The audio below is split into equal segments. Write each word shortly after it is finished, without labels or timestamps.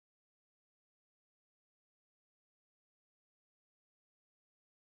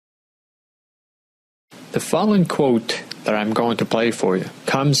The following quote that I'm going to play for you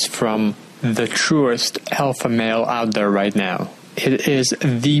comes from the truest alpha male out there right now. It is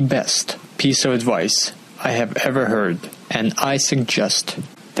the best piece of advice I have ever heard, and I suggest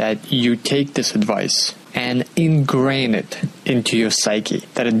that you take this advice and ingrain it into your psyche,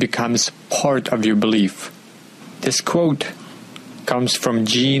 that it becomes part of your belief. This quote comes from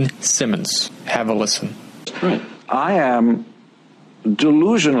Gene Simmons. Have a listen. Right. I am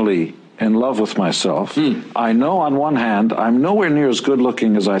delusionally in love with myself. I know on one hand I'm nowhere near as good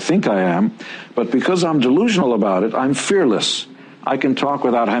looking as I think I am, but because I'm delusional about it, I'm fearless. I can talk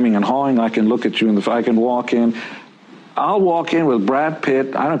without hemming and hawing. I can look at you in the I can walk in. I'll walk in with Brad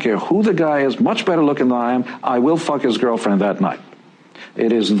Pitt. I don't care who the guy is, much better looking than I am. I will fuck his girlfriend that night.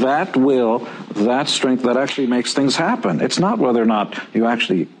 It is that will, that strength that actually makes things happen. It's not whether or not you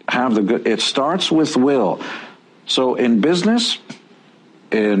actually have the good. It starts with will. So in business,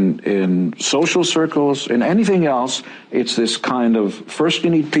 in social circles, in anything else, it's this kind of, first you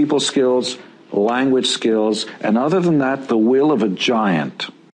need people skills, language skills, and other than that, the will of a giant.